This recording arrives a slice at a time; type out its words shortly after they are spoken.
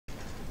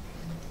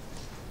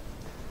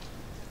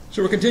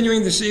So we're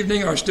continuing this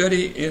evening our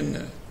study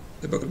in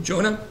the book of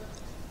Jonah.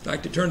 I'd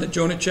like to turn to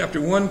Jonah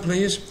chapter 1,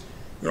 please.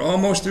 We're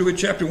almost through with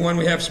chapter 1.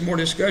 We have some more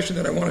discussion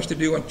that I want us to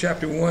do on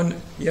chapter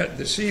 1 yet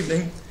this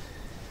evening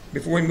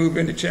before we move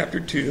into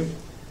chapter 2.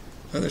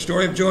 The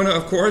story of Jonah,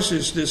 of course,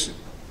 is this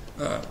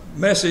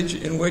message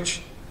in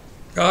which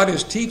God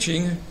is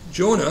teaching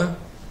Jonah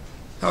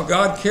how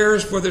God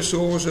cares for the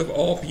souls of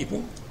all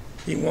people.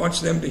 He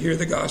wants them to hear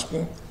the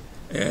gospel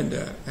and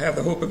have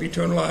the hope of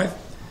eternal life,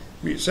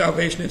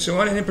 salvation, and so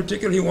on. And in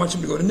particular, he wants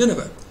them to go to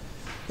Nineveh.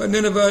 But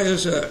Nineveh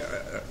is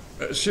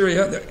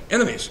Syria, the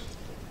enemies.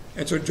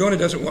 And so Jonah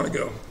doesn't want to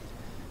go.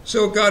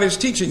 So God is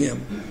teaching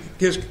him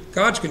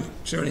God's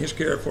concern, his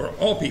care for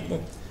all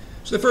people.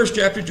 So the first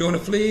chapter, Jonah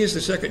flees.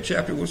 The second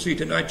chapter, we'll see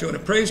tonight, Jonah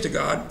prays to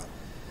God.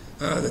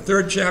 The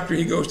third chapter,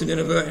 he goes to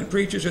Nineveh and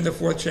preaches. In the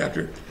fourth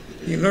chapter,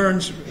 he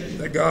learns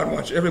that God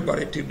wants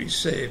everybody to be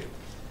saved.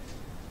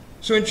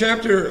 So in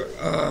chapter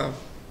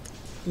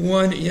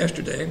 1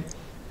 yesterday,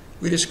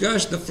 we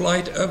discussed the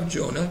flight of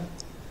Jonah,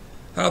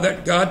 how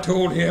that God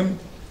told him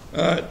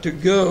to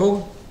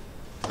go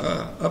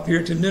up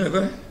here to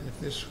Nineveh. If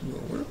this will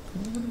work.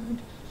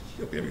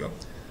 Here we go.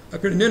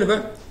 Up here to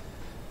Nineveh.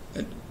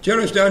 And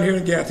Jonah's down here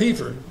in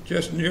Gath-Hepher,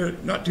 just near,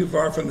 not too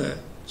far from the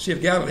Sea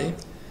of Galilee.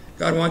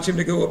 God wants him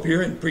to go up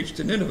here and preach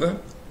to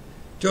Nineveh.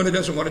 Jonah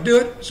doesn't want to do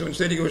it, so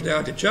instead he goes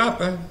down to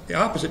Joppa, the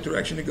opposite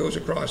direction. He goes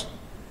across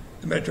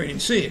the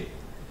Mediterranean Sea.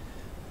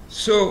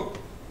 So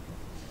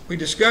we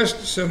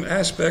discussed some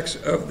aspects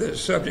of the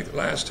subject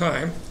last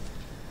time.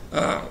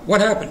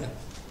 What happened?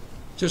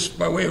 Just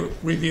by way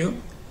of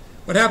review,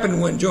 what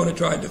happened when Jonah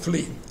tried to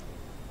flee?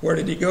 Where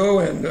did he go,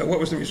 and what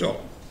was the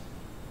result?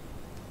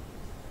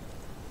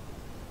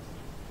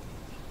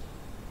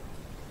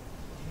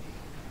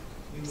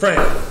 Frank.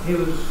 He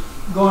was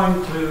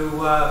going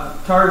to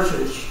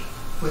Tarshish,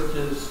 which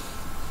is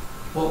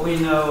what we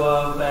know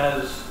of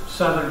as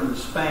southern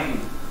Spain.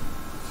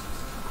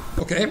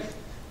 Okay,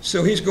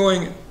 so he's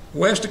going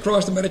west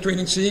across the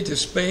Mediterranean Sea to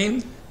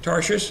Spain,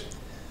 Tarshish,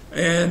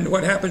 and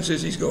what happens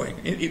is he's going.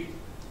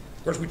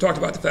 Of course, we talked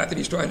about the fact that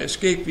he's trying to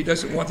escape. He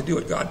doesn't want to do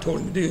what God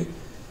told him to do.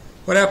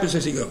 What happens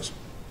as he goes?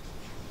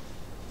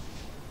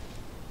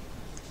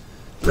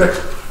 Rick.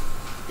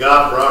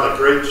 God brought a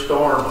great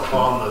storm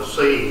upon the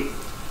sea.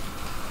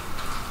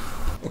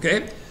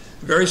 Okay,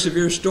 very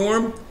severe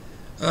storm,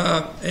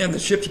 and the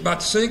ship's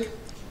about to sink.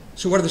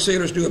 So what do the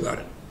sailors do about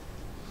it?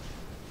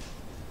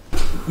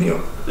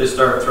 Neil. They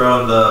start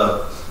throwing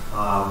the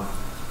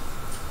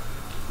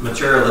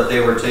material that they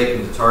were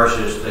taking to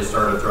Tarshish. They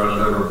started throwing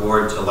it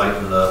overboard to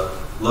lighten the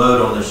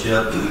load on the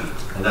ship,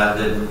 and that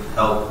didn't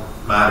help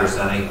matters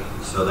any.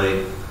 So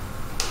they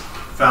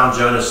found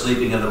Jonah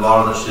sleeping in the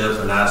bottom of the ship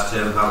and asked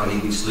him how could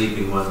he be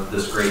sleeping with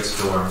this great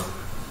storm.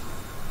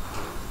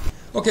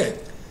 Okay,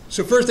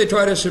 so first they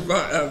try to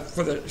survive,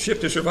 for the ship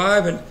to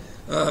survive, and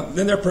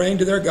then they're praying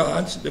to their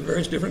gods, the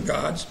various different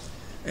gods,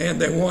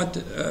 and they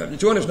want,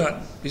 Jonah's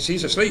not,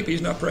 he's asleep,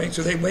 he's not praying,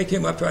 so they wake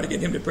him up, try to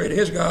get him to pray to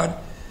his God,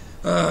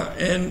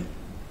 and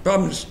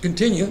problems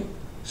continue.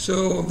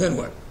 So then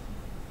what?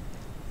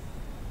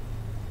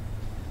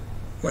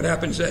 What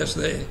happens as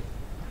they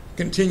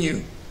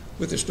continue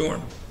with the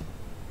storm?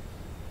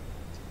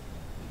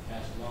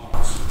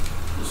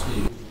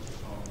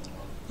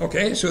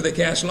 Okay, so they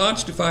cast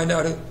lots to find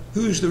out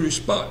who's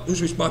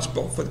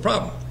responsible for the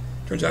problem.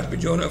 Turns out to be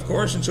Jonah, of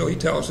course, and so he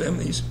tells them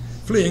he's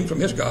fleeing from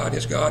his God.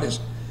 His God is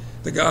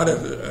the God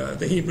of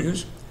the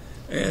Hebrews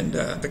and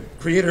the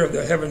creator of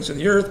the heavens and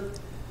the earth.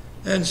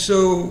 And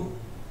so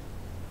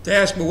they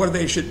ask, well,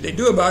 what should they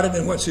do about it,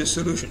 and what's his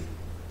solution?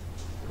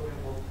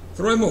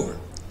 Throw him over.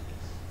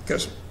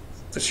 Because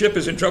the ship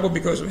is in trouble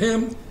because of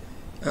him.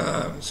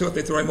 So if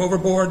they throw him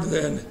overboard,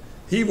 then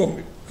he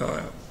will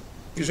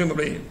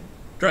presumably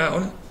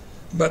drown.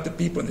 But the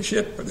people in the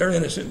ship, they're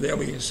innocent, they'll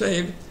be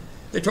saved.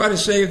 They try to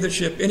save the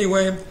ship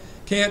anyway,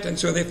 can't, and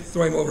so they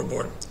throw him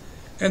overboard.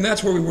 And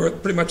that's where we were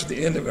pretty much at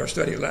the end of our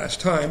study last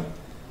time.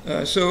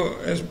 So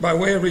as by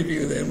way of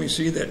review then, we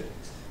see that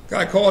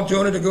God called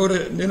Jonah to go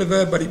to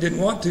Nineveh, but he didn't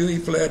want to, he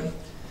fled.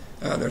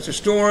 There's a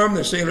storm,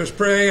 the sailors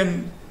pray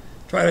and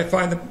try to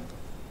find the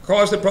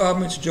cause of the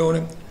problem. It's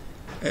Jonah,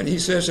 and he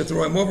says to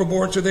throw him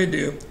overboard, so they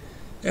do.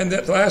 And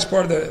that last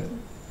part of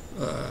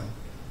the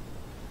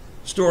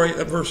story,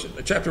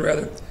 chapter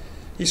rather,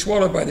 he's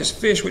swallowed by this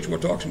fish, which we'll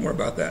talk some more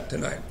about that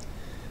tonight.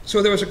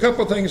 So there was a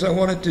couple of things I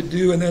wanted to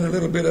do, and then a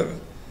little bit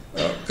of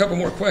a couple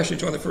more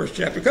questions on the first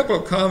chapter. A couple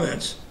of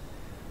comments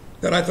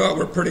that I thought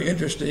were pretty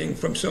interesting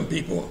from some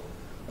people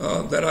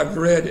that I've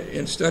read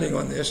in studying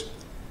on this.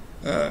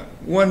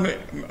 One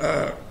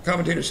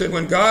commentator said,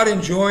 when God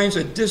enjoins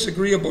a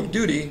disagreeable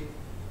duty,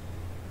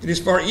 it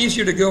is far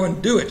easier to go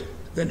and do it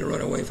than to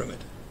run away from it.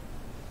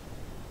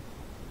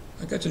 I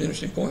think that's an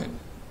interesting point.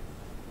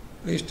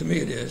 At least to me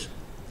it is.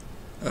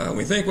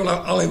 We think, well,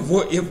 I'll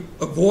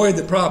avoid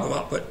the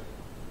problem, but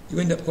you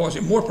end up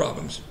causing more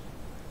problems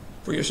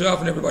for yourself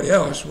and everybody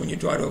else when you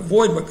try to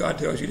avoid what God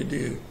tells you to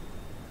do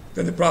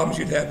than the problems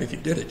you'd have if you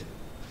did it.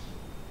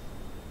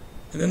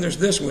 And then there's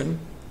this one.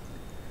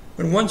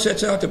 When one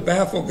sets out to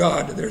baffle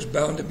God, there's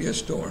bound to be a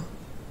storm.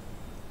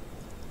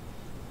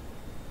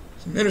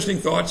 Some interesting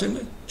thoughts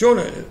in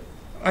Jonah,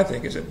 I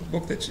think, is a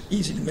book that's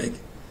easy to make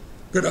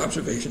good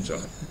observations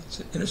on.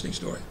 It's an interesting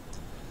story.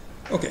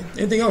 Okay,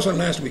 anything else on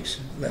last week's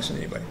lesson,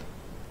 anybody?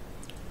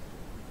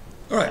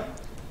 All right.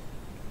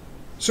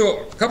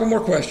 So, a couple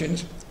more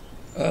questions.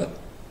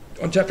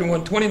 On chapter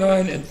 1,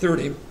 29 and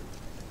 30,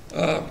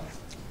 I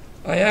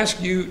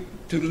ask you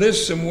to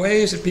list some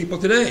ways that people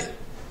today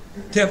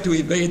attempt to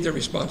evade their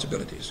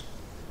responsibilities.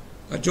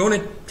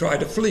 Jonah tried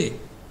to flee,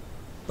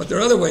 but there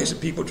are other ways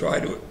that people try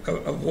to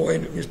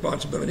avoid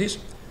responsibilities.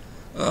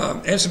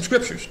 And some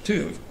scriptures,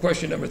 too.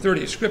 Question number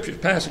 30, scriptures,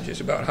 passages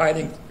about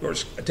hiding or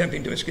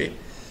attempting to escape.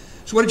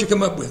 So what did you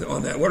come up with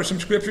on that? What are some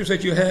scriptures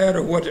that you had,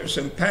 or what are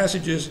some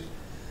passages,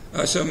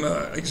 some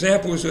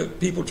examples of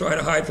people trying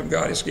to hide from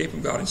God, escape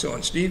from God, and so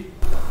on? Steve?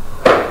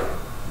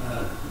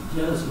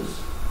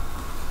 Genesis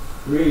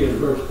 3 and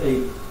verse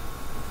 8.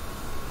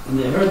 And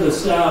they heard the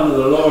sound of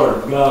the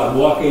Lord God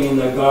walking in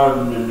the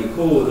garden in the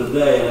cool of the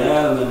day, and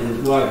Adam and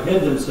his wife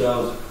hid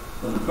themselves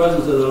from the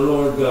presence of the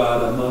Lord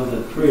God among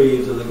the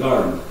trees of the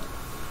garden.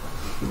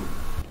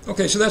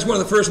 Okay, so that's one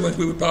of the first ones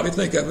we would probably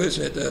think of,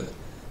 isn't it?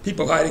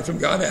 People hiding from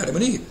God, Adam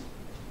and Eve,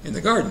 in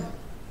the garden,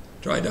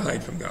 trying to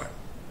hide from God.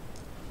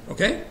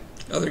 Okay?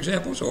 Other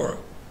examples or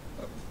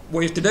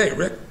ways today,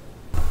 Rick?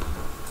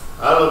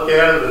 I look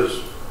at it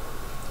as,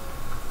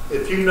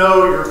 if you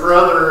know your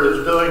brother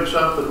is doing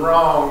something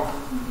wrong,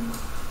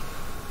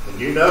 and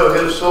you know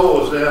his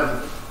soul is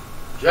in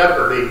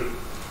jeopardy,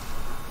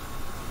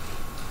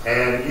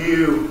 and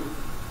you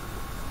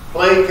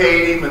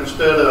placate him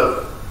instead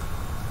of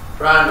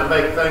trying to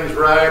make things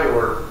right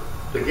or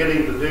to get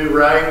him to do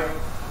right,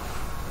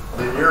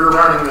 then you're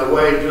running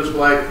away just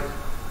like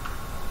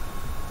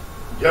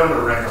Jonah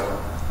ran away.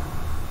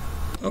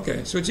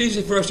 Okay, so it's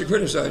easy for us to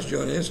criticize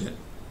Jonah, isn't it?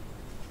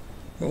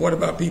 But what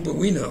about people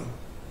we know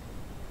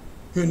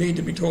who need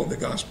to be told the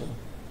gospel?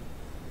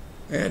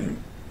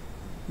 And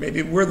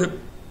maybe we're the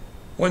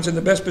ones in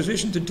the best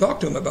position to talk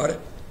to them about it.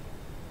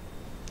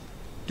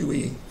 Do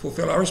we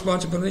fulfill our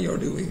responsibility, or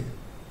do we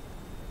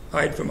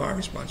hide from our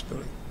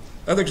responsibility?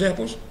 Other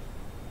examples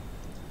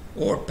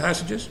or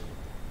passages?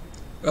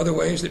 Other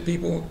ways that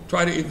people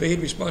try to evade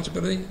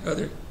responsibility?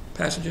 Other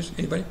passages?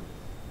 Anybody?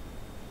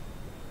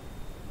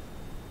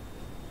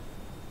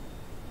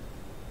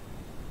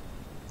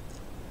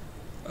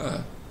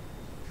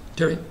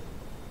 Terry?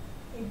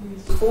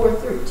 Hebrews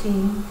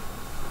 4:13.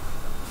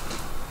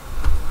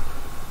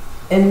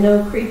 And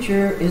no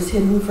creature is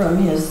hidden from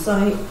his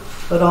sight,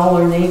 but all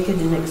are naked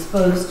and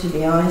exposed to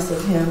the eyes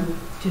of him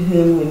to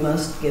whom we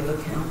must give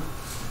account.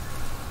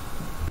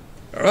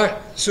 All right,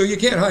 so you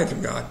can't hide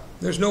from God.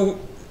 There's no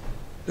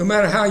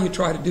matter how you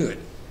try to do it,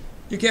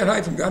 you can't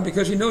hide from God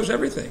because he knows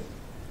everything.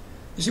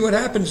 You see, what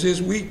happens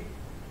is we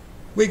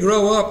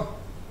grow up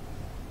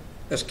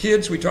as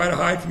kids, we try to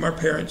hide from our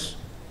parents,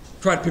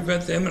 try to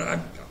prevent them,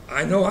 and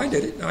I know I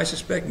did it, and I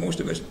suspect most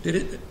of us did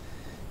it,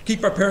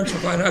 keep our parents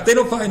from finding out. If they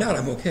don't find out,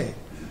 I'm okay,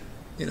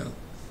 you know.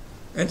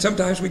 And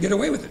sometimes we get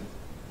away with it.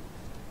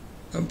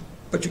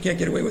 But you can't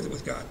get away with it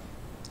with God.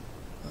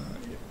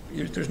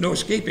 There's no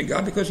escaping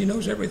God because he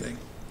knows everything.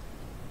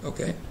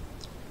 Okay?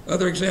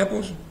 Other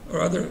examples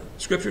or other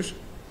scriptures?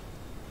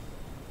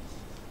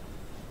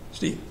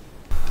 Steve?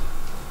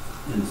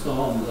 In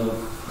Psalms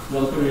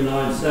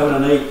 139, 7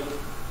 and 8.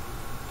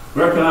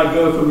 Where can I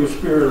go from your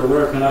spirit, or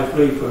where can I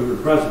flee from your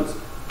presence?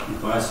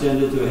 If I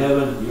ascend into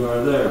heaven, you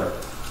are there.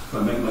 If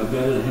I make my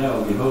bed in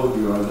hell, behold,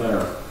 you are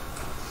there.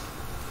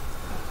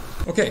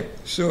 Okay,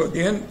 so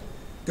again,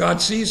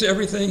 God sees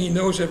everything, he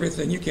knows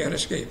everything, you can't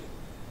escape.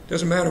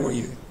 Doesn't matter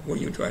where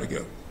you try to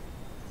go.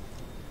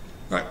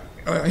 All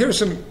right, here are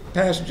some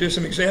passages,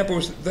 some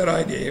examples that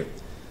I gave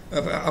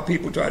of how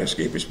people try to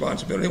escape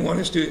responsibility. One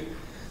is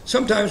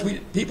sometimes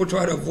people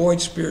try to avoid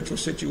spiritual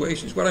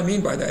situations. What I mean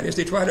by that is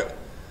they try to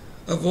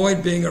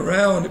avoid being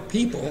around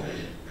people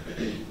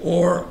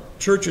or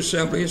church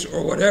assemblies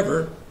or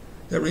whatever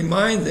that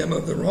remind them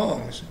of the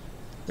wrongs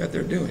that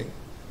they're doing.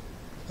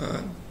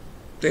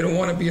 They don't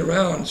want to be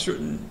around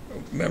certain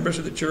members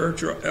of the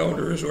church or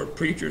elders or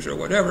preachers or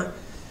whatever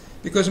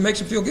because it makes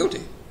them feel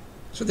guilty.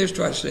 So they just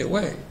try to stay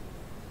away.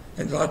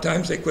 And a lot of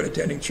times they quit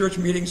attending church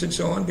meetings and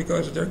so on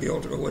because of their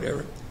guilt or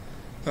whatever.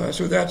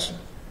 So that's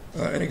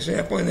an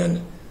example. And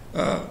then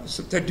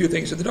so they do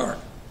things in the dark.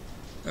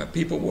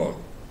 People will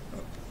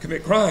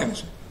commit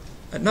crimes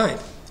at night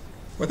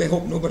where they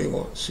hope nobody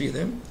will see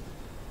them.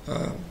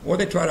 Or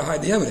they try to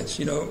hide the evidence.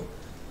 You know,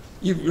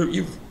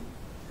 you've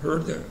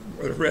heard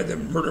or read the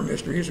murder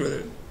mysteries or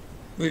the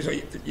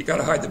movies. You got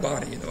to hide the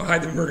body, you know,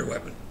 hide the murder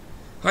weapon,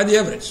 hide the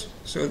evidence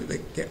so that they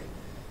can't.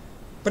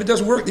 But it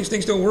doesn't work. These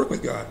things don't work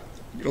with God.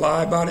 You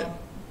lie about it,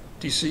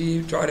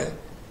 deceive, try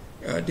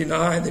to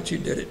deny that you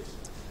did it.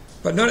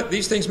 But none of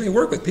these things may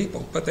work with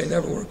people, but they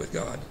never work with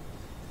God.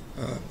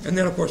 And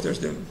then, of course, there's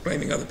the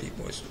blaming other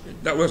people.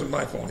 That wasn't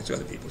my fault. It's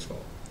other people's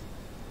fault.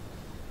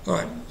 All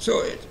right.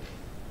 So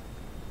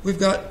we've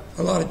got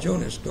a lot of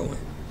Jonahs, don't we?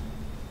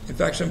 In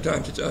fact,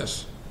 sometimes it's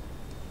us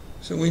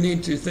So we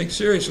need to think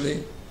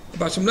seriously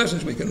about some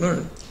lessons we can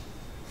learn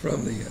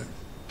from the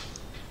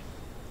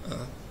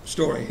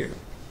story here.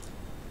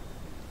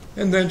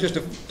 And then just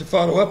to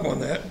follow up on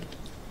that,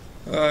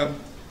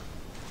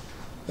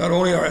 not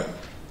only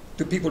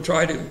do people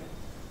try to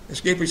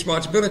escape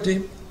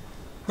responsibility,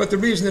 but the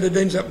reason that it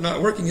ends up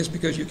not working is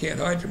because you can't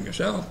hide from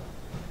yourself.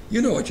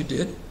 You know what you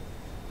did.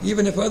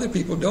 Even if other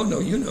people don't know,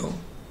 you know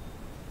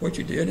what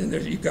you did, and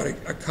you've got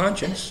a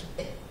conscience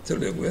to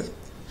live with.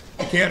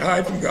 You can't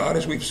hide from God,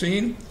 as we've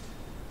seen.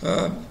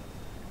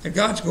 And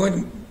God's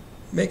going to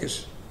make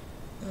us,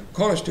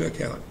 call us to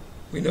account.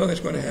 We know that's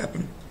going to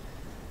happen.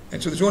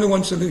 And so there's only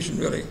one solution,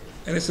 really,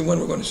 and it's the one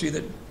we're going to see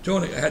that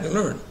Jonah had to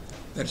learn.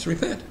 That's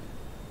repent.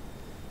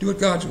 Do it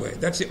God's way.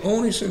 That's the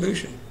only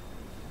solution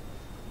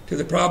to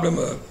the problem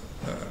of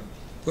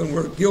when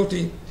we're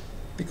guilty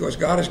because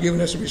God has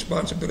given us a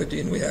responsibility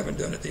and we haven't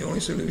done it. The only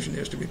solution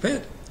is to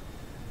repent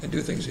and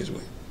do things His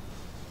way.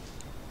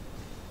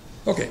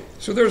 Okay,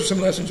 so there's some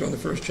lessons on the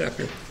first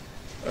chapter,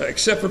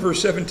 except for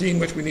verse 17,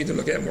 which we need to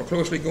look at more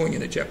closely going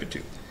into chapter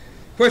 2.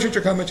 Questions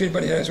or comments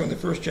anybody has on the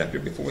first chapter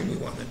before we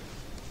move on then?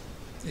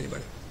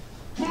 Anybody?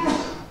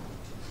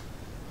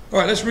 All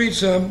right, let's read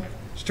some,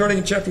 starting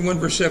in chapter 1,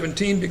 verse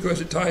 17, because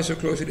it ties so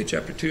closely to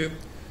chapter 2.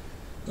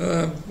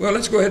 Well,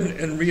 let's go ahead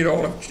and read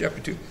all of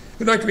chapter 2.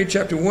 We'd like to read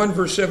chapter 1,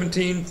 verse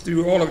 17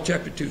 through all of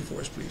chapter 2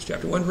 for us, please.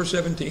 Chapter 1, verse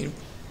 17,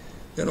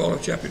 then all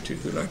of chapter 2.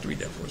 We'd like to read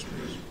that for us,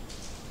 please.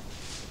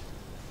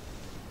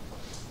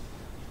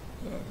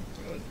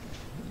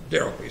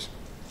 Darrell, please.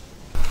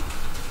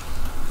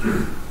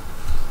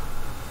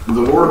 The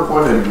Lord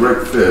appointed a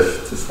great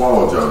fish to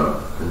swallow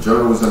Jonah, and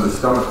Jonah was in the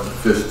stomach of the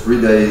fish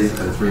 3 days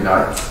and 3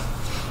 nights.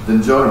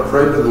 Then Jonah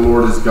prayed to the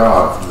Lord his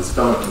God from the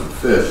stomach of the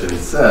fish, and he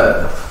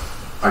said,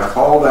 I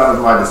called out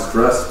of my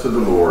distress to the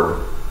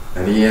Lord,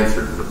 and he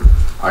answered me.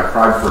 I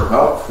cried for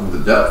help from the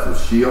depth of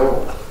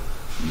Sheol.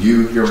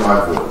 You hear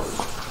my voice.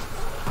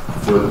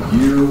 For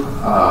you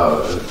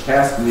had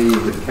cast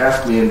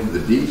me into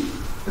the deep,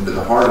 into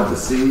the heart of the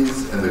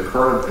seas, and the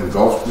current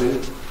engulfed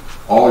me.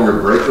 All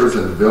your breakers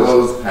and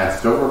billows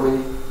passed over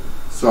me.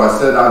 So I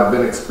said, I have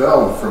been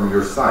expelled from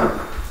your sight.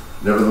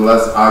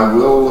 Nevertheless, I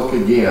will look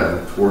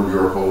again toward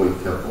your holy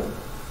temple.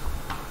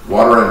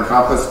 Water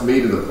encompassed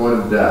me to the point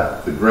of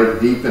death. The great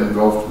deep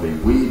engulfed me.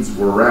 Weeds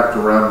were wrapped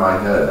around my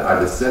head. I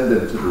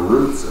descended to the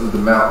roots of the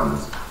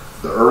mountains.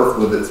 The earth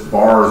with its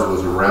bars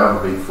was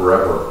around me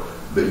forever.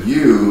 But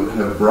you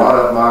have brought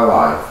up my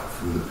life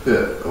from the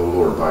pit, O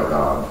Lord my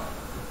God.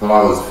 While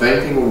I was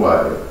fainting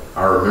away,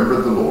 I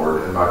remembered the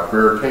Lord, and my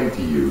prayer came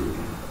to you,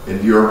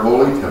 into your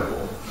holy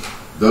temple.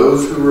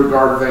 Those who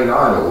regard vain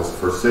idols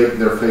forsake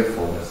their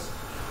faithfulness,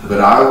 but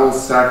I will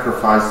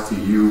sacrifice to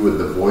you with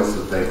the voice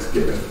of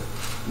thanksgiving.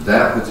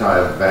 That which I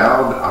have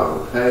vowed I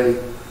will pay.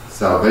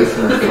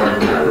 Salvation is from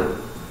the Lord.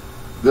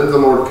 Then the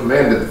Lord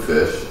commanded the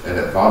fish, and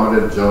it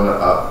vomited Jonah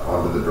up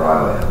onto the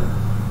dry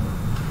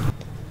land.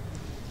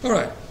 All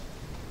right.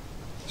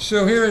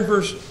 So here in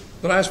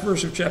the last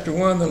verse of chapter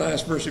 1, the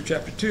last verse of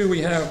chapter 2,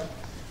 we have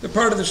the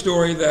part of the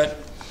story that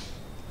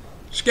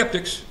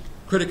skeptics,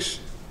 critics,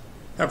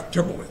 have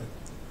trouble with.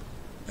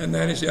 And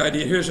that is the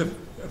idea. Here's a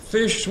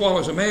fish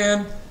swallows a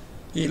man.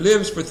 He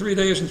lives for 3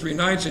 days and 3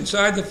 nights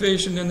inside the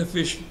fish, and then the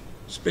fish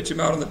spits him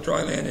out on the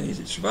dry land, and he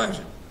survives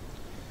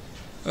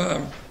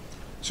it.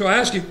 So I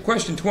ask you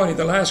question 20,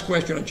 the last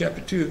question on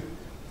chapter 2,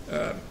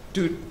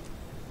 to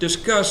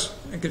discuss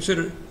and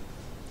consider,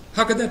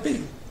 how could that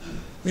be?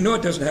 We know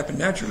it doesn't happen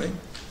naturally.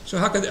 So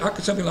how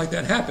could something like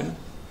that happen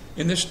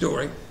in this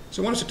story?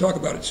 So I want us to talk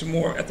about it some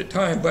more at the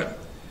time, but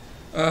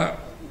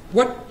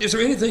is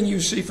there anything you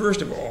see,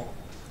 first of all,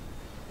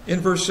 in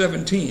verse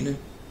 17?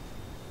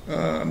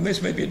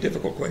 This may be a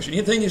difficult question.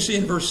 Anything you see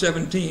in verse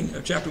 17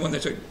 of chapter 1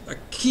 that's a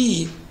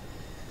key,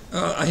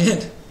 a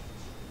hint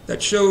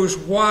that shows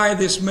why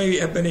this may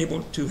have been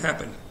able to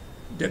happen?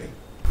 Debbie.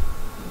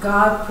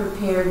 God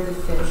prepared the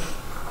fish.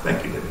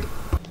 Thank you, Debbie.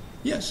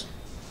 Yes.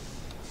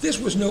 This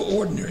was no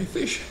ordinary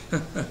fish.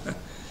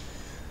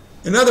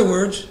 In other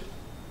words,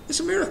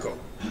 it's a miracle.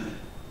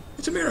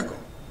 It's a miracle.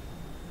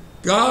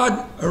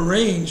 God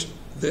arranged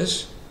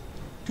this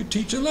to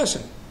teach a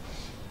lesson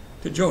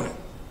to Jonah.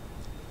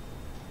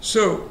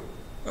 So,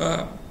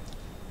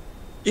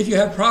 if you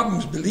have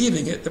problems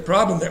believing it, the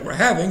problem that we're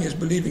having is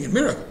believing in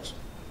miracles.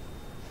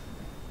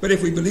 But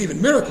if we believe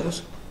in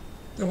miracles,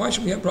 then why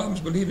should we have problems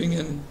believing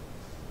in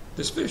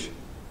this fish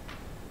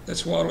that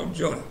swallowed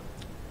Jonah?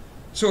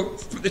 So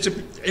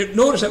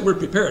notice that word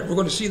prepared. We're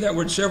going to see that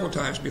word several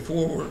times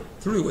before we're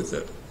through with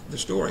the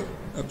story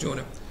of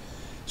Jonah.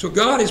 So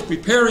God is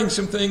preparing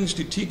some things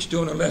to teach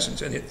Jonah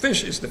lessons. And the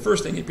fish is the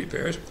first thing he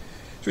prepares.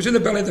 So he's in the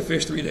belly of the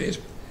fish 3 days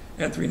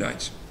and 3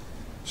 nights.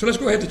 So let's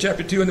go ahead to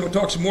chapter 2, and then we'll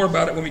talk some more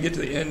about it when we get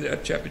to the end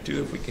of chapter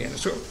 2 if we can.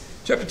 So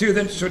chapter 2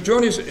 then, so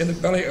Jonah is in the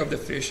belly of the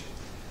fish.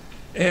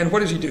 And what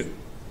does he do?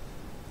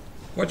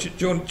 What's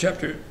Jonah,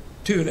 chapter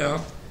 2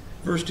 now,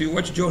 verse 2,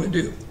 what's Jonah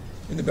do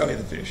in the belly of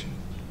the fish?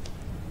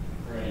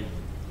 Pray.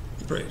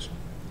 He prays.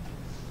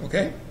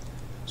 Okay?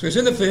 So he's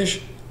in the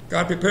fish.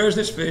 God prepares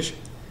this fish.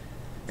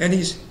 And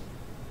he's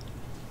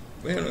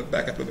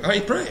back up a bit.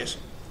 He prays.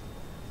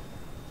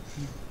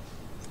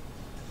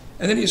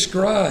 And then he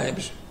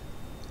describes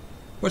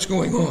what's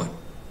going on.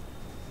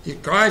 He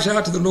cries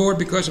out to the Lord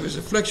because of his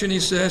affliction, he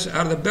says,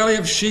 out of the belly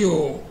of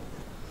Sheol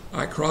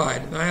I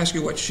cried. And I ask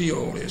you what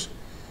Sheol is.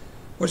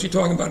 What's he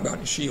talking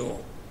about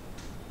Sheol?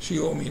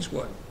 Sheol means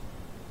what?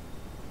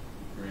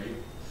 Grave.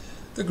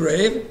 The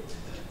grave.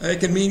 It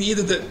can mean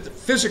either the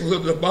physical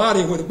of the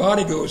body, where the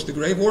body goes to the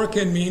grave, or it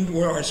can mean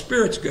where our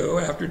spirits go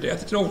after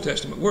death. It's an Old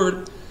Testament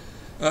word.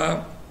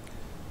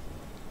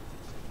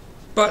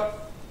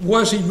 But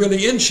was he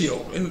really in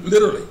Sheol,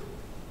 literally,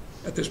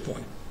 at this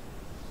point?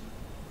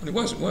 And he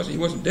wasn't, was he? He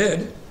wasn't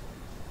dead.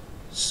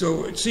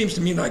 So it seems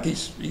to me like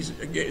it's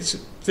a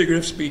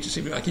figurative speech. It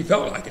seems like he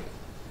felt like it.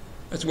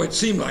 That's what it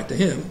seemed like to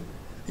him.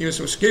 He was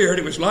so scared,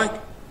 it was like,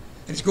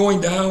 and it's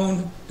going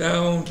down,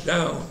 down,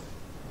 down.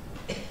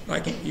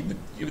 Like you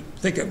would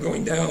think of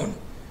going down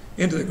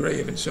into the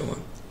grave and so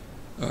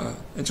on.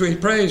 And so he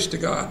prays to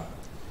God.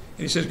 And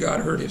he says God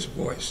heard his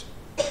voice.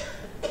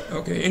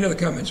 Okay, any other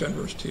comments on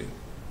verse 2?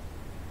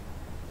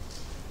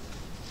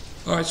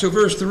 All right, so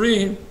verse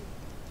 3.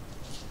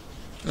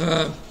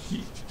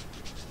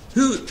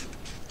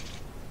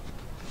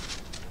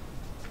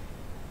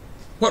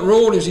 What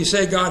role does he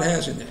say God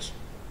has in this?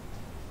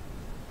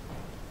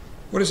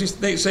 What does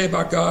he say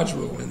about God's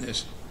role in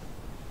this?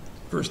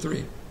 Verse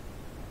 3.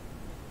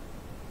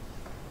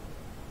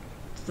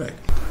 Frank.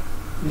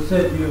 You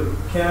said you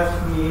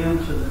cast me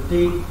into the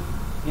deep,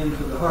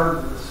 into the heart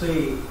of the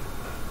sea,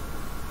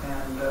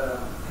 and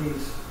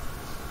he's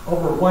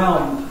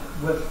overwhelmed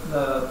with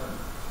the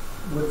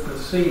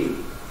sea.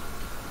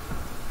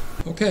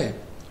 Okay.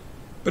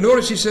 But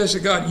notice he says to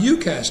God, you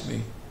cast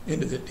me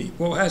into the deep.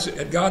 Well,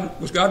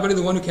 was God really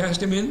the one who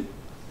cast him in?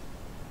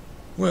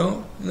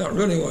 Well, not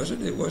really, was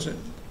it? It wasn't.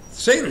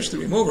 Sailors threw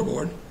him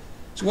overboard.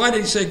 So why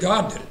did he say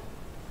God did it?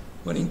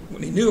 When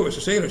he knew it was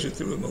the sailors who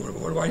threw him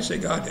overboard, why did he say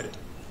God did it?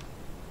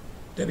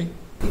 Debbie?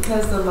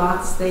 Because the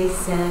lots they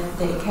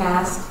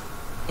cast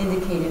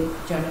indicated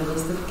Jonah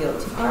was the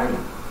guilty party.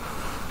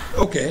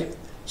 Okay.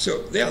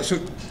 So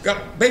God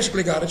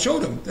had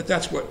showed him that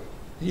that's what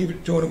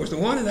Jonah was the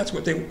one, and that's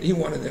what he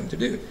wanted them to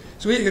do.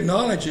 So he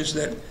acknowledges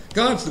that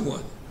God's the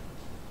one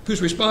who's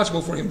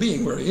responsible for him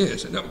being where he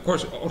is. And of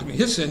course, ultimately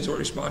his sins are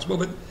responsible,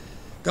 but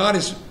God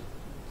is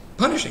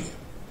punishing him.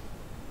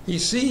 He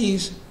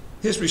sees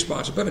his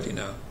responsibility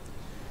now,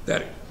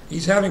 that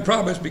he's having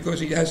problems because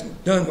he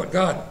hasn't done what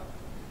God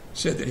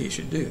said that he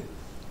should do.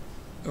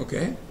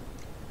 Okay?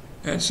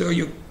 And so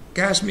you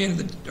cast me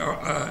into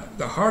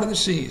the heart of the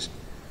seas.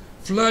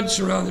 Floods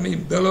surrounded me,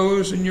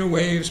 billows and your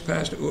waves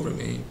passed over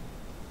me.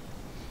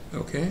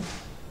 Okay?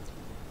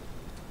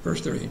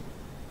 Verse 3.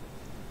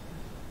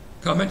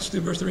 Comments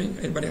through verse 3?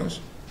 Anybody else?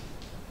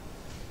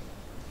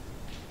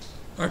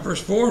 All right,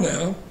 verse 4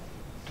 now.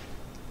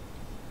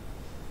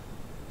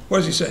 What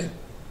does he say?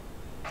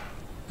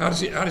 How does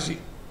he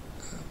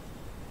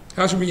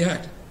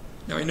react?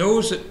 Now he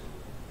knows that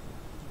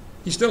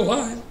he's still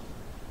alive,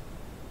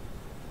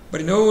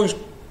 but he knows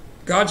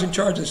God's in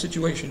charge of the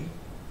situation.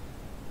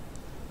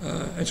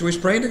 And so he's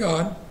praying to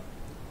God.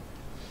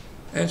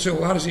 And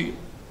so how does he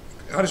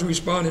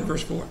respond in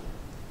verse 4?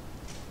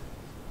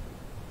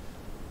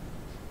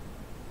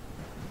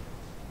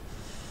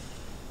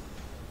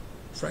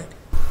 Frank.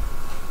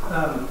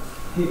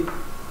 He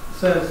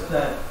says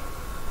that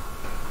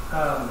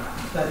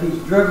he's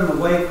driven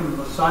away from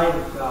the sight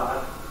of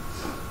God,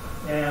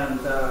 and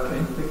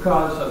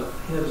because of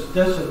his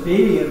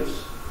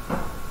disobedience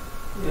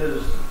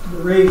is the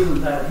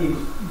reason that he's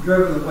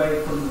driven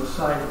away from the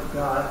sight of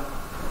God.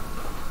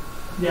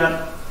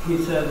 Yet he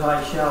says,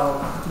 I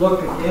shall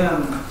look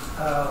again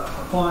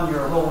upon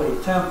your holy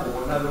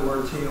temple. In other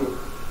words,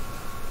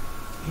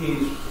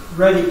 he's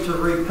ready to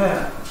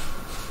repent.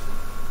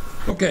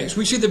 Okay, so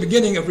we see the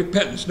beginning of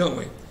repentance, don't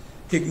we?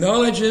 He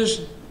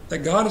acknowledges that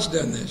God has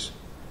done this.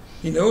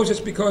 He knows it's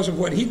because of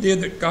what he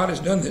did that God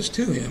has done this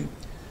to him.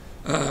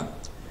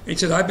 He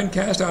says, I've been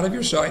cast out of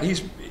your sight.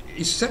 He's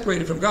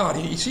separated from God.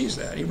 He sees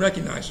that. He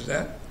recognizes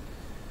that.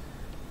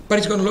 But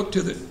he's going to look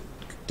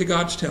to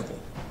God's temple,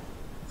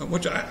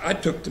 which I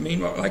took to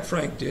mean, like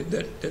Frank did,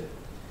 that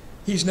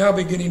he's now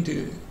beginning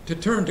to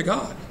turn to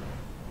God.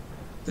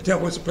 The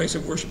temple is a place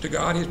of worship to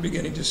God. He's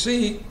beginning to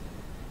see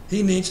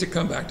he needs to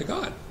come back to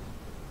God.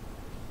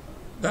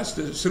 That's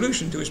the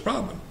solution to his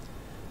problem,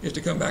 is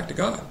to come back to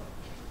God.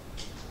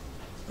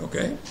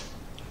 Okay?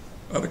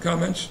 Other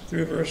comments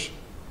through verse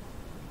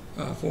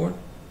 4?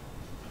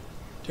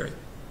 Terry.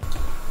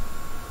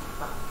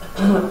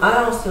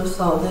 I also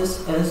saw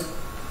this as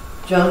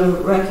Jonah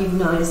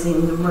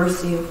recognizing the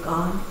mercy of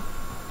God.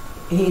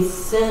 He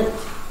sent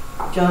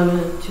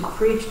Jonah to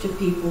preach to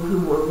people who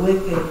were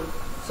wicked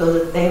so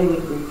that they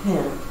would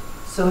repent.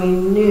 So he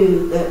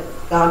knew that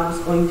God was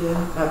going to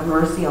have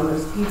mercy on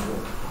those people.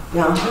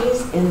 Now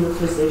he's in the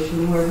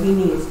position where he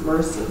needs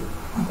mercy,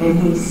 and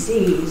he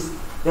sees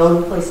the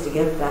only place to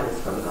get that is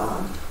from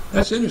God.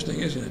 That's interesting,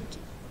 isn't it?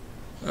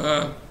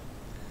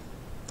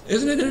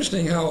 Isn't it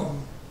interesting how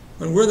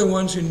when we're the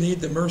ones who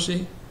need the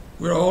mercy,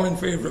 we're all in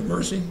favor of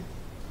mercy?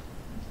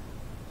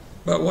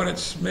 But when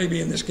it's maybe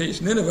in this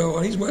case Nineveh,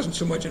 well, he wasn't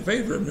so much in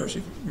favor of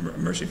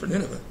mercy for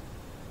Nineveh.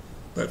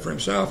 But for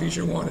himself, he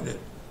sure wanted it.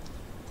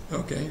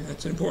 Okay,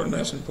 that's an important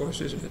lesson for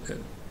us, isn't it? That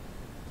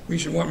we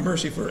should want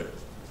mercy for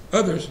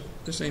others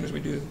the same as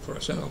we do for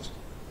ourselves.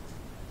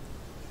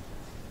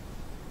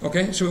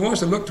 Okay, so he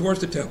wants to look towards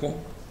the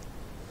temple.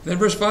 Then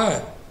verse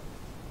 5.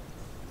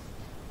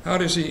 How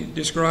does he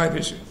describe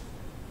his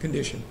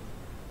condition?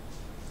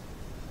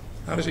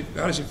 How does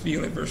he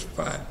feel in verse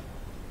 5?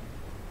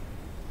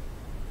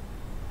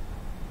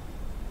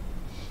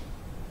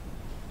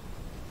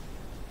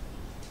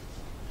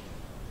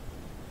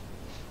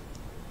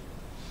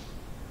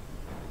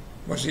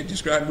 What does he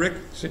describe, Rick?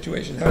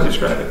 Situation? How does he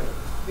describe it?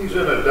 He's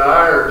in a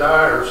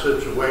dire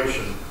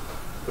situation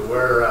to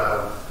where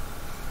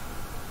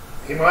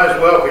he might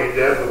as well be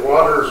dead. The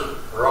waters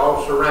are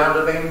all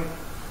surrounding him,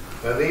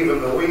 and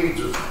even the weeds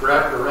is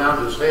wrapped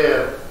around his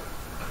head.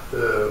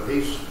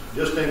 He's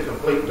just in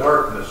complete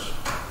darkness.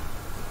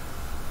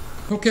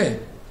 Okay.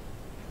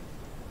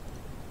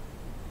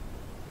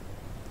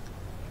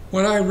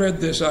 When I read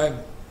this, it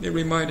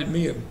reminded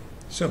me of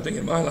something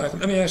in my life.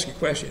 Let me ask you a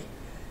question.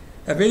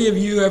 Have any of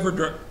you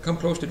ever come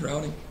close to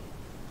drowning?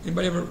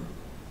 Anybody ever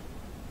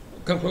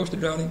come close to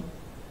drowning?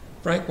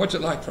 Frank, what's it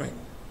like, Frank?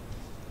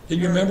 Do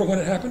you remember when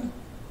it happened?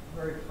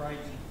 Very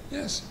frightening.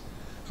 Yes.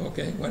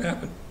 Okay, what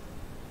happened?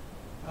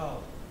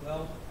 Oh,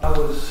 well, I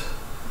was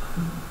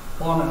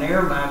on an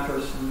air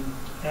mattress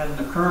and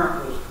the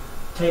current was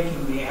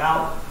taking me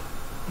out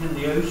in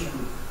the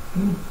ocean.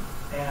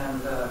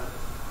 And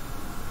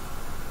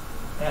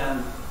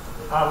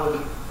I was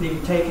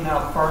being taken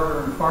out farther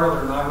and farther,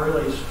 and I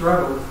really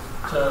struggled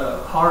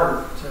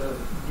hard to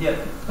get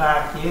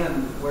back in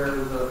where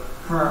the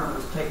current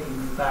was taking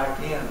me back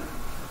in.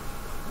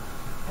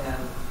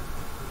 And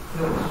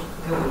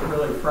it was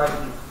really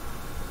frightening.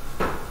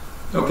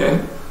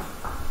 Okay.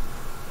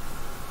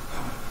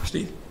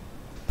 Steve?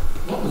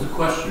 What was the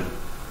question?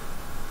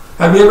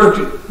 Have you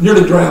ever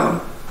nearly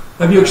drowned?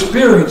 Have you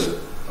experienced,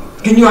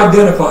 can you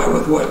identify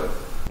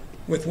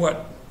with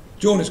what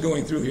Jonah's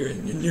going through here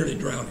and nearly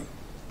drowning?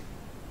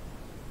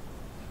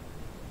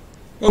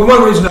 Well,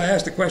 one reason I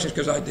asked the question is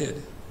because I did.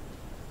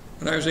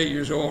 When I was 8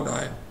 years old,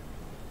 I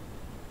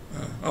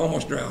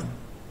almost drowned.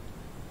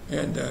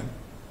 And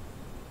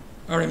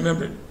I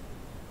remember it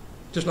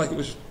just like it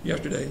was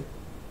yesterday.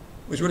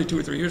 It was really 2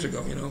 or 3 years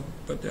ago,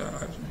 but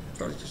I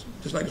thought it was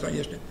just like it was like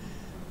yesterday.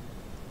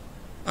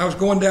 I was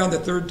going down the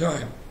third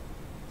time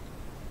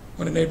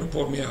when a neighbor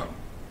pulled me out.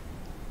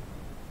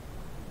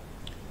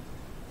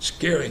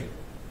 Scary.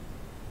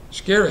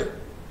 Scary.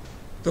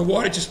 The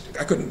water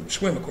I couldn't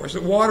swim, of course.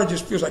 The water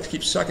just feels like it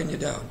keeps sucking you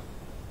down.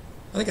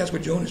 I think that's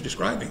what Jonah's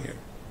describing here.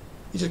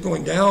 He's just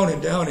going down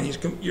and down, and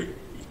you're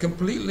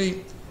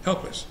completely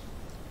helpless.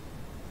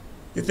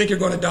 You think you're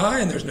going to die,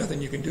 and there's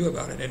nothing you can do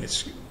about it.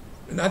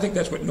 And I think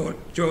that's what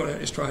Jonah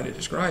is trying to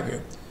describe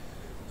here.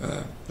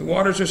 The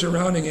waters are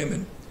surrounding him,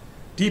 and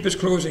deep is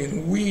closing,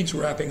 and weeds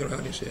wrapping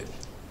around his head.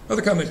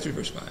 Other comments through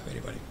verse 5,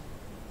 anybody?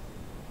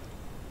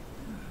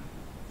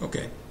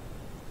 Okay.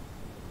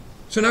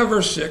 So now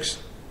verse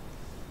 6.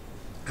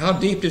 How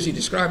deep does he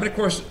describe it? Of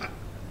course,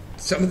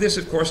 some of this,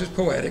 of course, is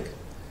poetic,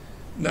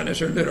 not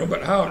necessarily literal,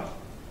 but how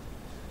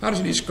does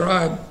he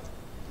describe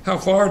how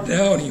far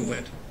down he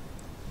went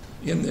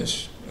in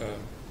this,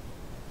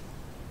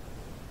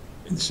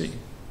 in the sea?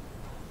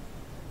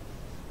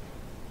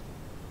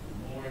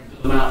 Moorings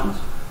of the mountains.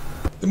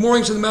 The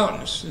moorings of the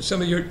mountains. And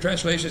some of your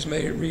translations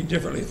may read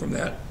differently from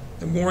that.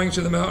 The moorings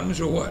of the mountains,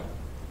 or what?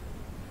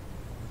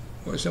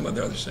 What does some of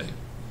the others say?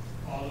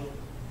 Bottom.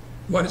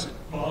 What is it?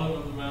 Bottom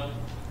of the mountain.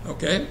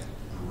 Okay.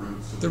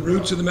 The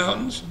roots of the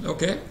mountains.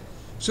 Okay.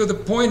 So the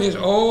point is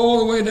all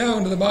the way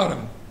down to the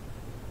bottom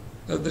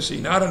of the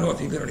sea. Now, I don't know if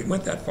he literally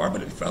went that far,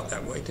 but it felt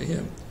that way to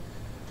him.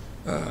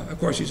 Of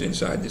course, he's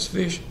inside this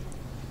fish.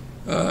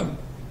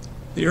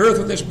 The earth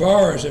with its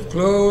bars have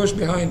closed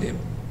behind him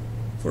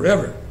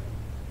forever.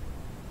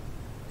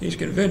 He's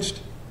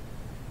convinced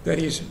that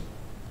he's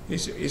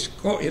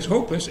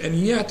hopeless, and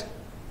yet,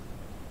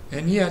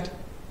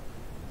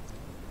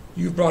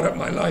 you've brought up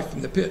my life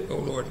from the pit, O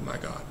Lord, my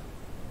God.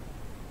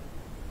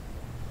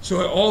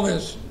 So all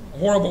this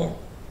horrible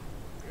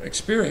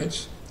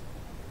experience,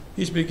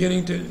 he's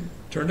beginning to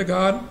turn to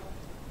God,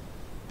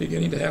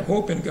 beginning to have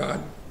hope in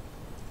God,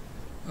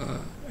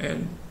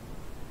 and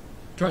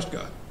trust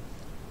God.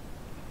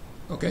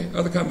 Okay,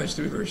 other comments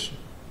through verse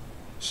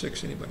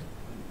 6, anybody?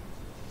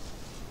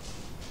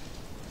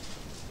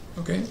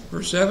 Okay,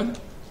 verse 7.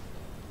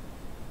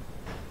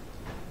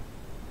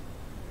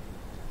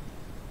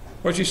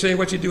 What'd you say?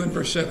 What'd you do in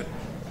verse 7?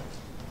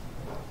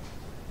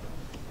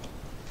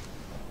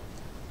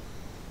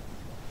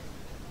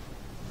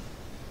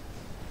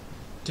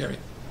 Terry.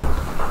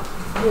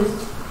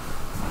 His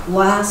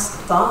last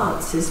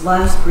thoughts, his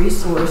last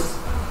resource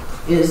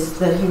is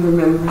that he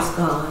remembers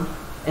God,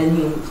 and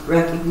he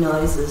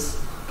recognizes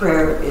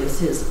prayer is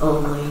his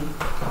only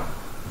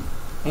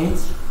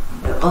answer,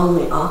 the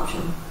only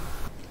option.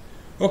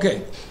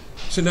 Okay,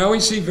 so now we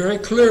see very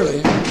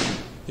clearly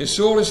his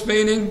soul is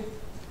fainting,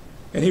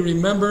 And he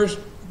remembers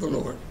the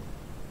Lord.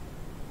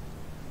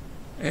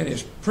 And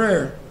his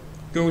prayer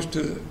goes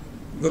to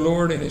the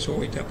Lord in his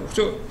holy temple.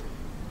 So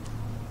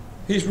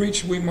he's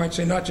reached, we might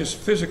say, not just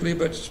physically,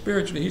 but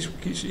spiritually,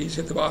 he's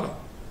hit the bottom.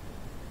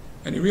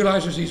 And he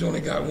realizes he's only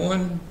got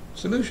one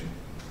solution.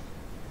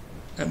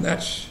 And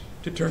that's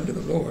to turn to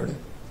the Lord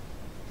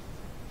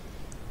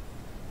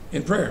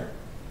in prayer.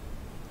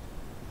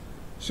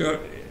 So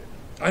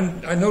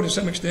I know to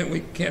some extent we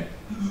can't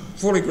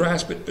fully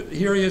grasp it, but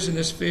here he is in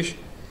this fish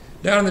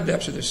down in the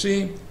depths of the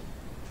sea,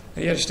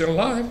 and yet he's still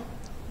alive,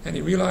 and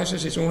he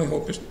realizes his only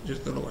hope is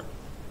just the Lord.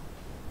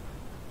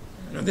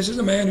 Now, this is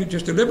a man who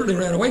just deliberately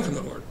ran away from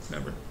the Lord,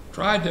 remember?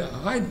 Tried to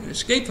hide and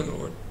escape from the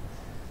Lord.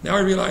 Now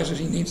he realizes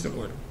he needs the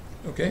Lord.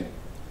 Okay?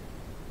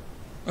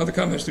 Other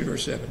comments through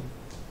verse 7.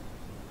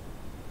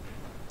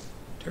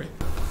 Terry.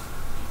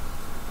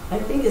 I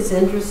think it's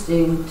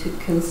interesting to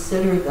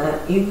consider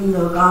that even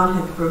though God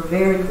had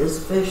prepared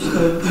this fish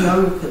so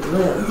Jonah could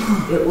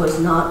live, it was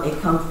not a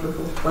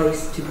comfortable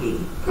place to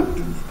be.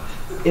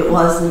 It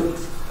wasn't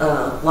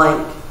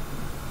like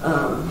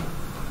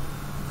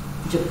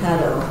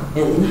Geppetto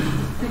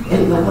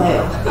in the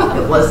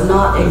whale. It was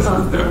not a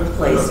comfortable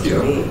place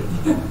to be.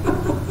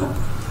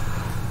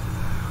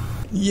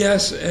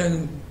 Yes,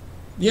 and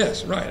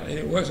yes, right. And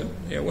it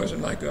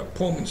wasn't like a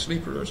Pullman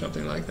sleeper or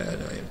something like that.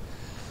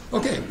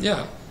 Okay,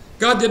 yeah.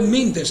 God didn't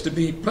mean this to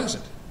be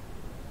pleasant.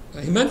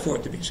 He meant for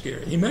it to be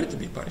scary. He meant it to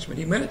be punishment.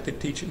 He meant it to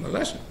teach him a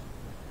lesson.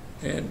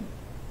 And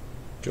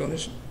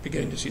Jonah's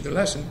beginning to see the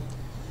lesson.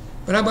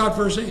 But how about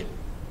verse 8?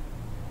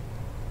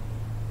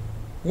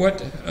 What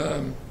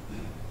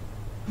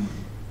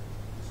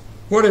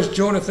does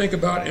Jonah think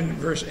about in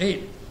verse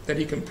 8 that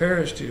he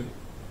compares to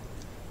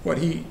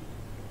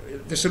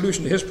the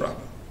solution to his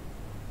problem?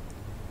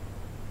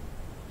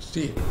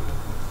 Steve.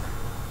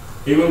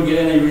 He wouldn't get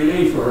any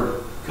relief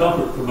or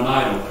comfort from an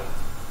idol.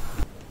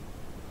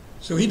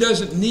 So he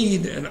doesn't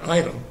need an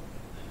idol.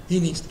 He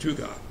needs the true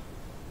God.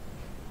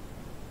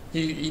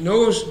 He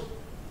knows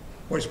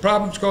what his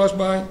problem's caused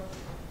by.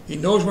 He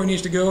knows where he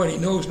needs to go, and he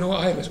knows no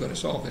idol is going to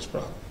solve his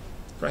problem.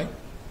 Right?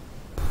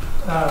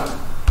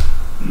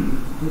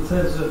 He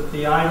says that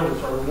the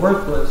idols are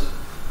worthless.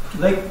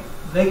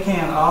 They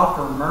can't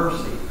offer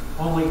mercy.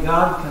 Only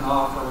God can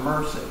offer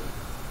mercy.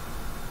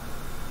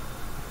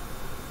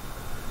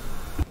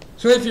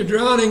 So if you're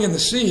drowning in the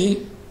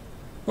sea,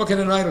 what can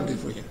an idol do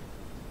for you?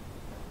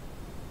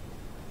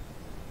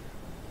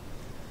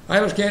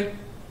 Idols can't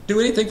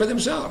do anything for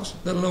themselves,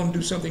 let alone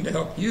do something to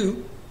help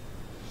you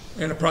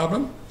in a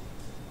problem.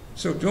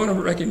 So Jonah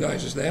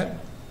recognizes that.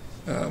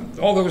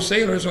 All those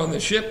sailors on the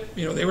ship,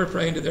 they were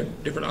praying to their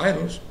different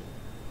idols,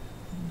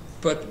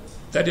 but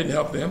that didn't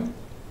help them.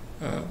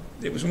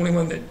 It was only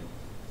one that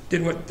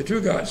did what the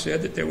true God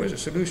said, that there was a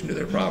solution to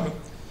their problem.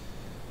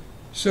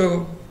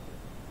 So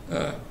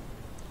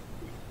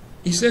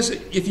he says,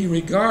 if you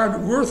regard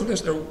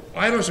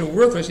idols are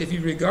worthless, if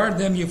you regard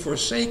them, you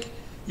forsake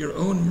your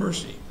own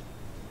mercy.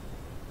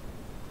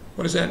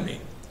 What does that mean?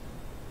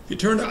 If you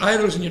turn to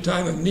idols in your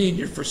time of need,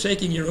 you're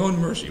forsaking your own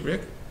mercy,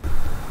 Rick.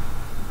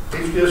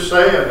 He's just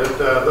saying that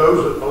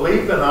those that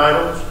believe in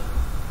idols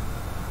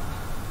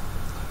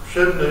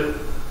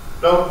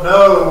don't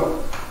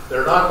know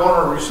they're not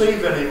going to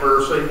receive any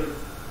mercy.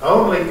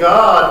 Only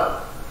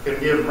God can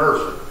give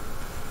mercy.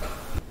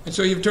 And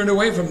so you've turned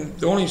away from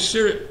the only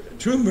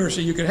true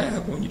mercy you can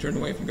have when you turn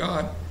away from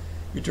God.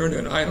 You turn to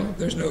an idol.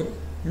 There's no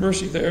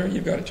mercy there.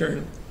 You've got to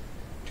turn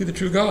to the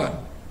true God.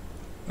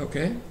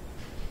 Okay?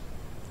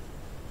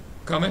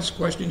 Comments,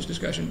 questions,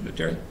 discussion?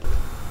 Terry?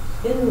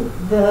 In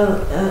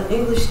the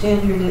English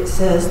Standard, it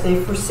says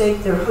they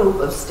forsake their hope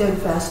of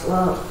steadfast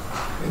love.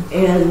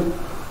 And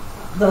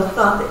the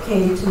thought that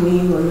came to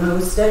me when I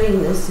was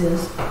studying this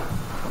is,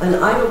 an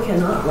idol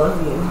cannot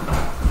love you.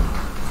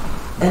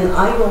 An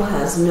idol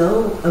has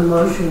no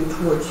emotion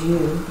towards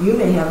you. You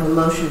may have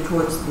emotion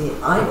towards the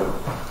idol,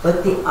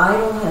 but the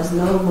idol has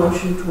no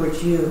emotion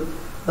towards you.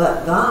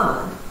 But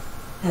God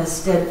has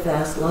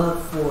steadfast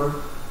love for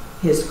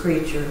his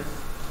creature,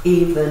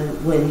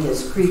 even when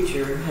his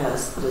creature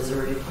has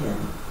deserted him.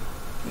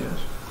 Yes.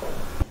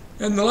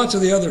 And lots of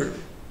the other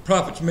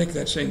prophets make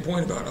that same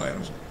point about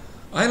idols.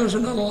 Idols are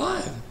not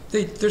alive.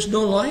 There's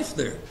no life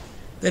there.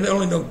 They not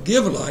only don't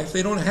give life,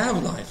 they don't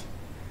have life.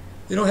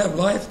 They don't have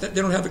life, they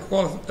don't have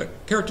the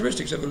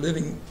characteristics of a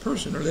living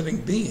person or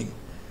living being.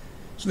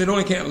 So they not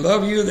only can't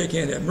love you, they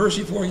can't have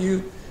mercy for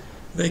you,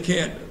 they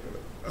can't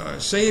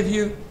save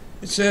you.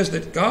 It says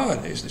that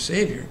God is the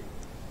Savior,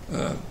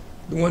 the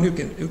one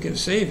who can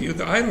save you.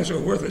 The idols are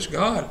worthless.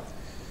 God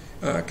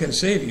can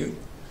save you.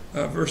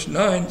 Verse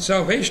 9,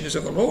 salvation is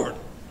of the Lord.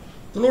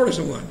 The Lord is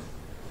the one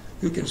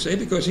who can save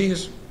because he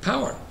has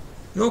power.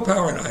 No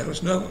power in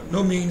idols,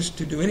 no means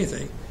to do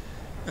anything.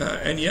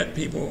 And yet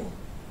people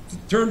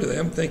turn to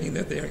them thinking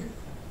that they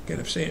can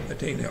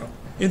attain help.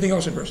 Anything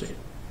else in verse 8?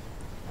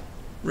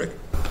 Rick?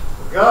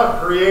 God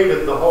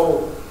created the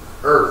whole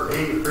earth.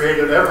 He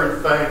created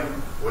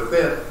everything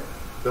within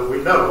that we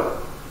know of.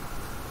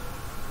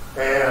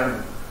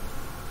 And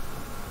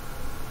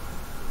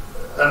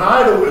an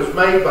idol is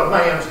made by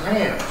man's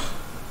hands.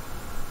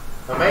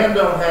 A man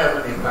don't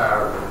have any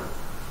power.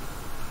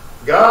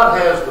 God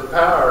has the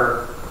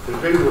power to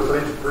do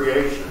with his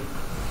creation.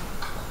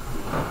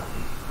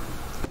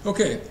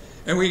 Okay,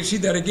 and we see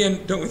that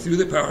again, don't we, through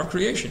the power of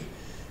creation.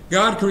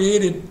 God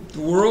created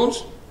the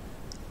worlds,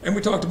 and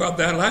we talked about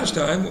that last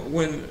time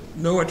when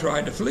Noah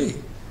tried to flee.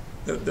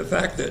 The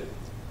fact that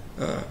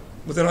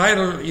with an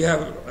idol, you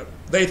have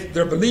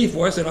their belief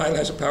was that an idol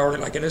has a power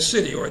like in a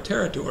city or a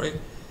territory.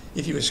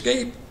 If you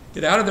escape,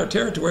 get out of their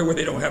territory where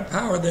they don't have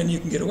power, then you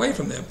can get away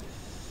from them.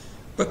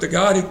 But the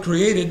God who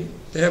created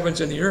the heavens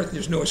and the earth,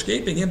 there's no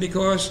escaping him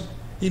because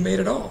he made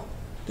it all.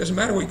 Doesn't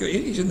matter where he goes.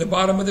 He's in the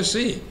bottom of the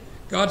sea.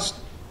 God's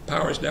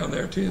power is down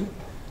there too.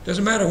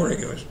 Doesn't matter where he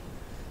goes.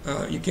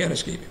 You can't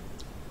escape him.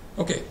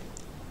 Okay.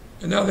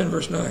 And now then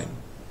verse 9.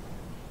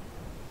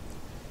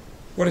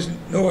 What does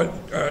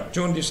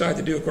Jonah decide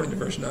to do according to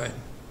verse 9?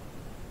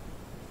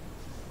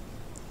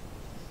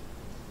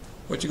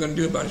 What's he going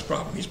to do about his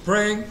problem? He's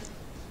praying.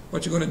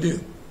 What's he going to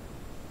do?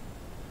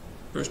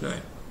 Verse 9.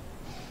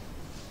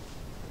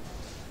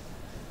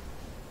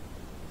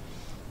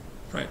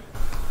 Right.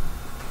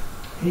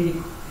 He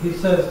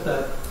says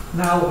that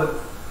now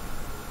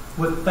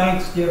with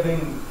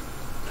thanksgiving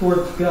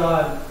towards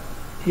God,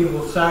 he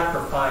will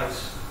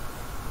sacrifice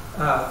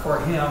for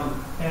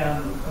him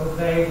and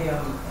obey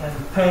him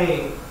and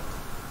pay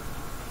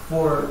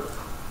for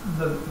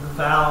the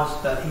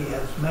vows that he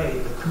has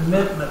made, the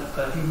commitment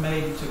that he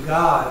made to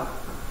God,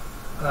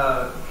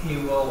 he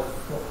will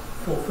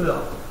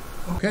fulfill.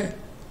 Okay.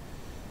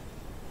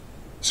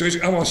 So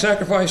I will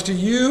sacrifice to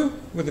you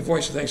with the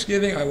voice of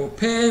thanksgiving. I will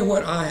pay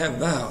what I have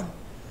vowed.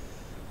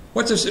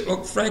 What's this?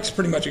 Well, Frank's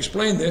pretty much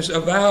explained this. A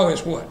vow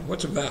is what?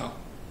 What's a vow?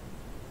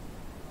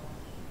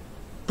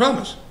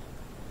 Promise.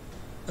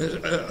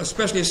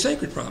 Especially a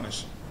sacred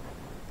promise.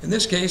 In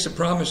this case, a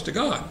promise to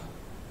God.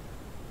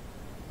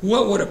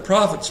 What would a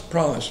prophet's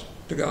promise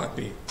to God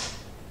be?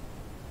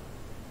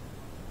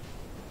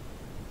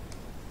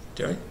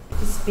 Terry?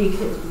 To speak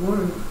his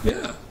word.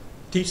 Yeah.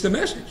 Teach the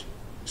message.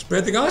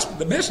 Spread the gospel,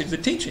 the message, the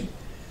teaching.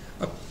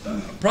 A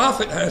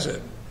prophet has a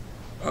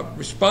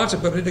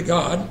responsibility to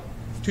God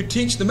to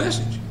teach the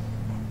message.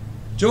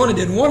 Jonah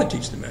didn't want to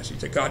teach the message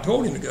that God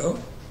told him to go.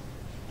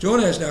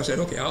 Jonah has now said,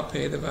 okay, I'll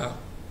pay the vow.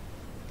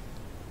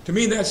 To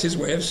me, that's his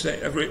way of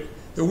saying,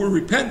 the word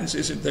repentance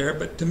isn't there,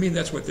 but to me,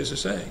 that's what this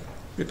is saying.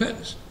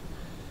 Repentance.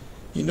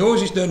 He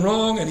knows he's done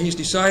wrong, and he's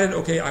decided,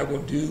 okay, I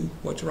will do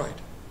what's right.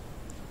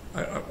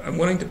 I'm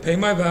willing to pay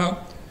my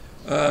vow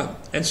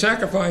and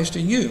sacrifice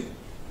to you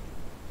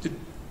to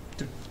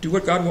do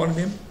what God wanted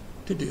him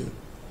to do.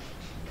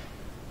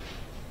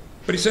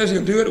 But he says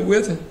he'll do it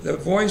with the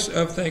voice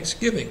of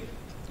thanksgiving.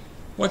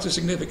 What's the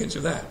significance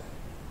of that?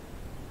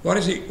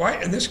 Why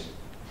in this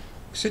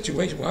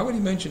situation, why would he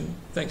mention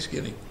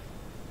thanksgiving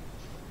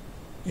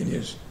in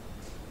his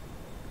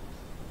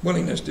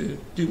willingness to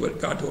do what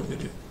God told him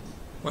to do?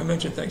 Why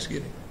mention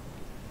thanksgiving?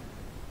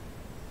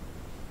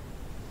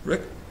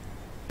 Rick?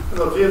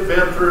 Well, if he had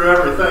been through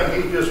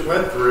everything he just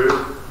went through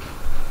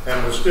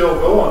and was still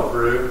going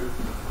through,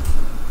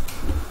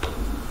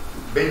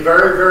 be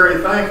very,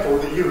 very thankful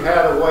that you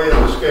had a way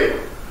of escape.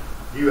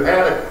 You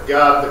had a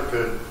God that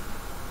could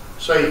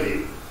save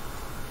you.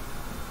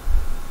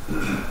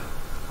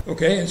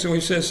 Okay, and so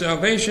he says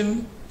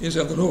salvation is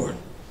of the Lord.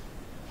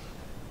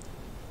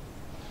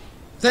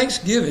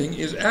 Thanksgiving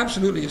is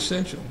absolutely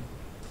essential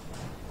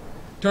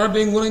to our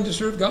being willing to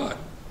serve God.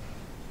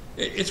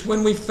 It's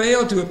when we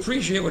fail to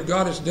appreciate what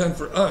God has done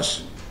for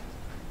us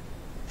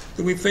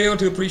that we fail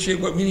to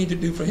appreciate what we need to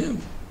do for him.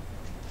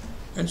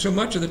 And so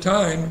much of the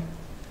time,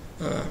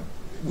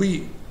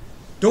 we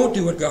don't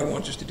do what God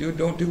wants us to do,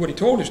 don't do what he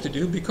told us to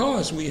do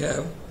because we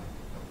have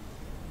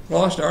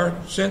lost our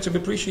sense of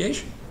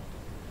appreciation.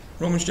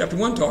 Romans chapter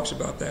 1 talks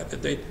about that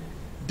they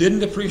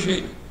didn't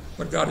appreciate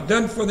what God had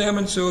done for them,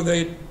 and so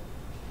they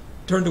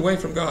turned away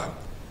from God.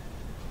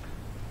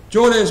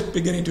 Jonah is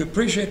beginning to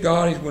appreciate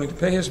God. He's willing to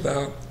pay his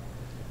vow,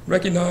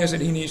 recognize that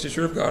he needs to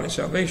serve God, and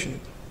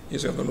salvation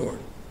is of the Lord.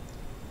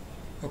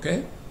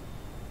 Okay?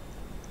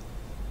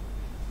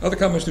 Other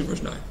comments through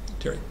verse 9.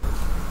 Terry.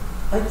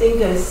 I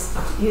think as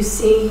you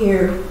see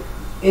here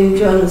in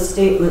Jonah's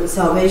statement,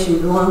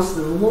 salvation belongs to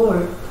the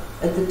Lord.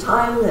 At the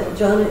time that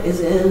Jonah is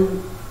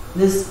in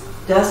this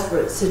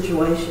desperate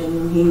situation,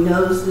 and he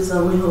knows his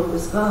only hope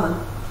is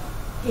God,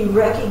 he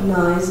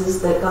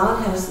recognizes that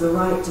God has the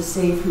right to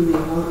save who he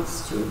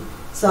wants to.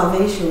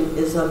 Salvation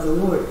is of the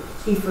Lord.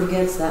 He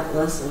forgets that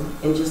lesson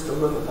in just a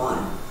little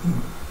while.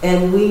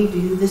 And we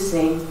do the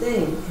same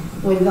thing.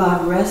 When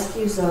God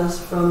rescues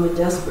us from a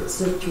desperate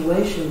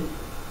situation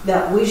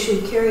that we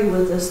should carry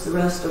with us the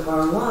rest of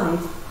our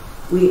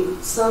life, we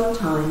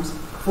sometimes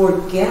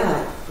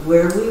forget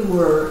where we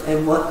were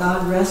and what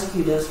God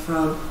rescued us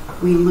from.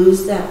 We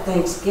lose that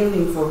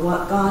thanksgiving for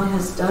what God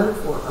has done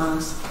for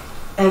us,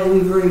 and we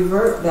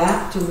revert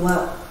back to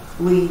what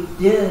we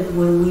did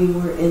when we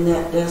were in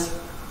that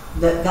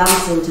got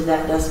us into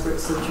that desperate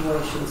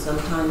situation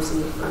sometimes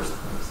in the first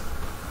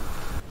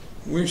place.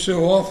 We're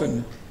so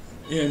often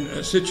in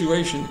a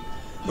situation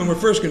when we're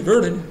first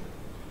converted,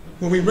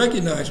 when we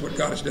recognize what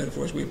God has done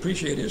for us, we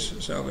appreciate his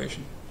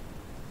salvation.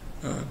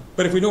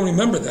 But if we don't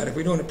remember that, if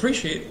we don't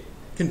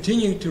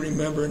continue to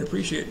remember and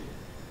appreciate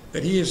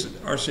that he is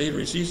our Savior,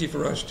 it's easy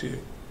for us to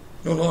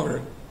no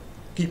longer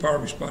keep our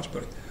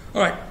responsibility.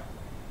 All right.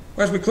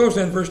 As we close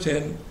then, verse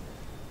 10,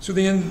 so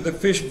then the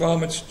fish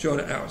vomits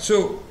Jonah out.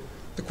 So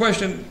the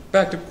question,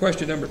 back to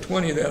question number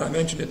 20 that I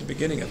mentioned at the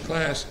beginning of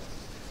class,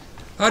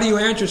 how do you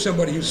answer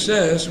somebody who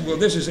says, well,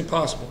 this is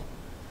impossible?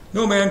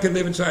 No man can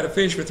live inside a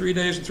fish for 3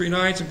 days and 3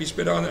 nights and be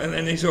spit on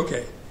and he's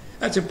okay.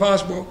 That's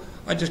impossible.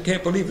 I just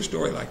can't believe a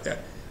story like that.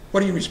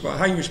 What do you respond?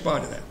 How do you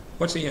respond to that?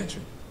 What's the answer?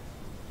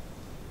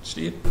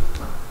 Steve?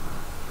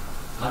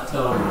 I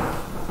tell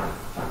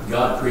him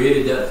God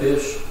created that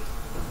fish,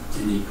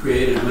 and he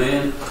created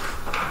man.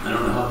 I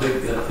don't know how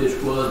big that fish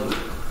was, but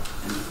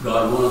if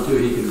God wanted to,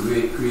 he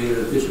could create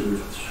a fish that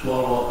would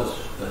swallow up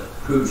a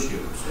cruise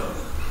ship. So,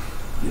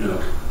 you know,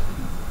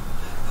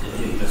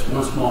 that's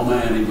one small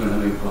man, he wouldn't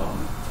have any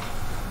problem.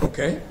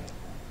 Okay.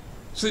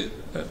 So,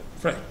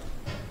 Frank?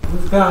 We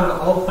found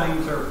all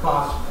things are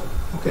possible.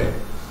 Okay.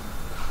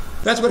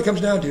 That's what it comes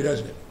down to,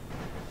 doesn't it?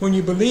 When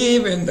you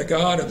believe in the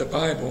God of the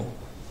Bible,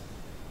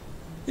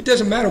 it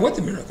doesn't matter what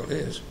the miracle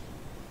is.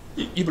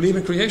 You believe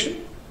in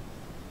creation?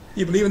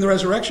 You believe in the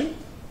resurrection?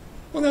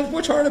 Well, then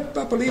what's hard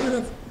about believing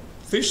a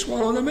fish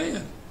swallowing a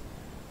man?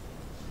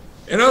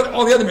 And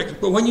all the other miracles.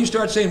 But when you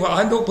start saying, well,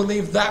 I don't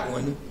believe that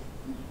one,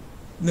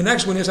 and the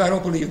next one is I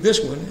don't believe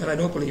this one, and I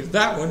don't believe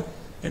that one,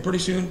 and pretty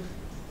soon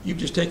you've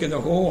just taken the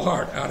whole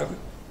heart out of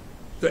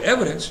the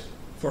evidence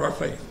for our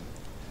faith.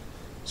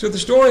 So the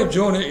story of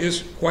Jonah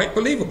is quite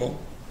believable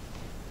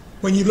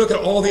when you look at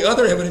all the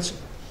other evidence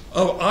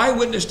of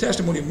eyewitness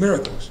testimony of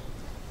miracles,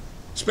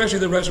 especially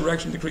the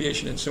resurrection, the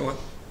creation, and so on.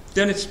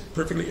 Then it's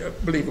perfectly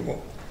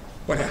believable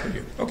what happened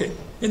here. Okay,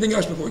 anything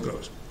else before we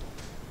close?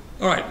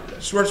 All right,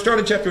 so we'll start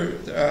in chapter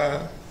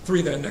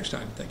 3 then next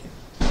time. Thank you.